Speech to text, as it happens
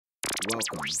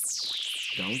Welcome.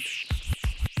 Don't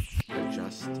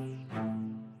adjust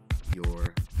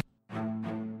your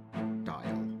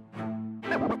dial.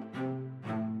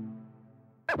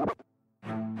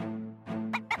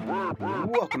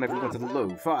 Welcome everyone to the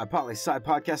Lofi Poli Sci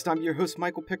podcast. I'm your host,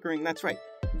 Michael Pickering. That's right.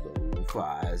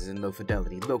 Lo-fi as in low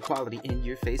fidelity, low quality, in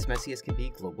your face, messy as can be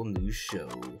global news show.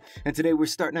 And today we're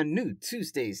starting a new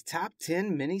Tuesday's Top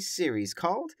 10 mini-series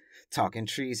called Talking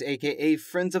Trees, aka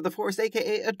Friends of the Forest,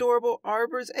 aka Adorable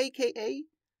Arbors, aka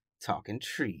Talking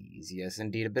Trees. Yes,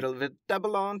 indeed, a bit of a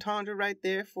double entendre right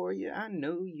there for you. I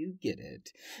know you get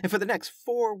it. And for the next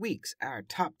 4 weeks, our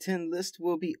Top 10 list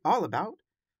will be all about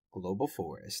global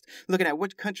forest, looking at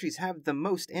which countries have the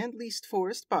most and least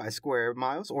forest by square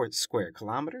miles or square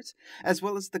kilometers, as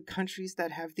well as the countries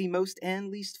that have the most and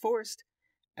least forest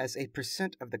as a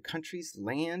percent of the country's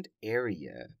land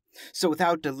area. So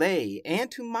without delay, and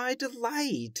to my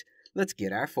delight, let's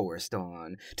get our forest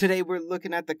on. Today we're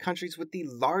looking at the countries with the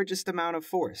largest amount of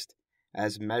forest,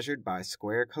 as measured by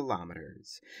square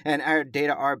kilometers. And our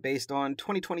data are based on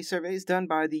 2020 surveys done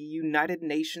by the United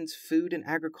Nations Food and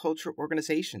Agriculture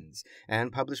Organizations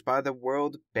and published by the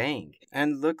World Bank,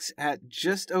 and looks at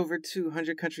just over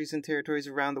 200 countries and territories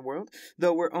around the world,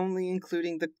 though we're only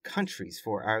including the countries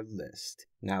for our list.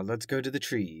 Now let's go to the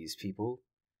trees, people.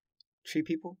 Tree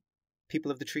people?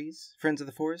 People of the trees? Friends of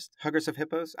the forest? Huggers of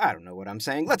hippos? I don't know what I'm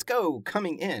saying. Let's go!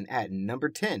 Coming in at number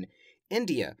 10.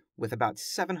 India, with about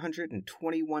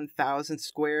 721,000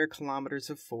 square kilometers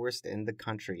of forest in the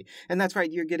country. And that's right,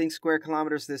 you're getting square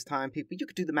kilometers this time, people. You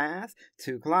could do the math.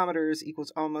 2 kilometers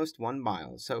equals almost 1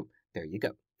 mile. So there you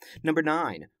go. Number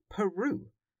 9,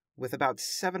 Peru, with about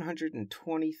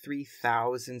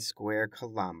 723,000 square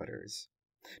kilometers.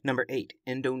 Number 8,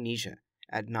 Indonesia,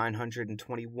 at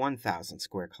 921,000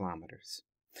 square kilometers.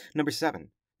 Number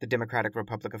 7, the Democratic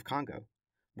Republic of Congo,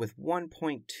 with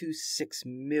 1.26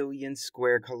 million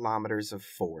square kilometers of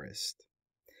forest.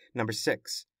 Number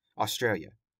 6,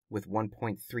 Australia, with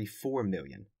 1.34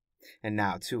 million. And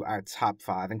now to our top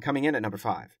 5, and coming in at number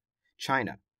 5,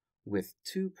 China, with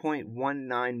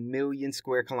 2.19 million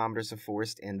square kilometers of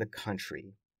forest in the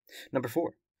country. Number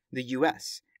 4, the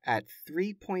U.S., at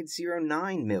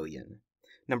 3.09 million.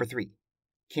 Number 3,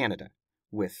 Canada,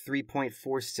 with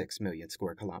 3.46 million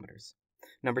square kilometers.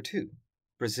 Number 2,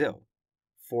 Brazil,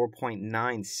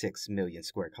 4.96 million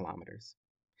square kilometers.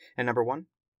 And number 1,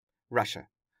 Russia,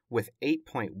 with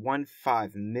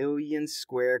 8.15 million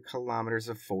square kilometers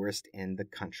of forest in the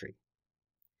country.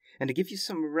 And to give you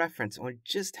some reference on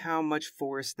just how much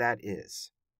forest that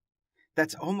is,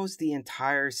 that's almost the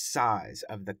entire size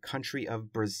of the country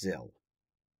of Brazil.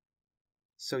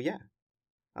 So yeah,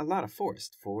 a lot of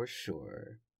forest for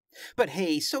sure. But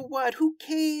hey, so what? Who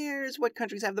cares what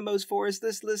countries have the most forest?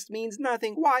 This list means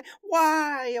nothing. Why?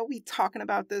 Why are we talking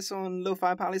about this on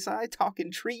Lofi Poli Sci,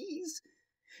 talking trees?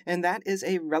 And that is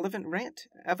a relevant rant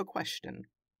of a question.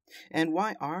 And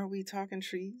why are we talking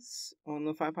trees on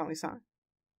Lofi Poli Sci?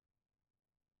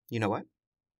 You know what?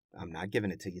 I'm not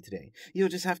giving it to you today. You'll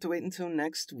just have to wait until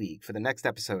next week for the next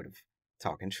episode of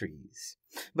Talking Trees.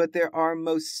 But there are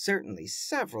most certainly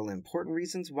several important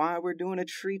reasons why we're doing a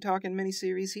tree talking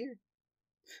mini-series here.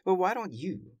 But why don't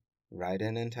you write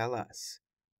in and tell us,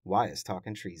 why is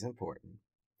talking trees important?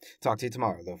 Talk to you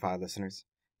tomorrow, Lo-Fi listeners.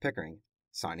 Pickering,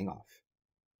 signing off.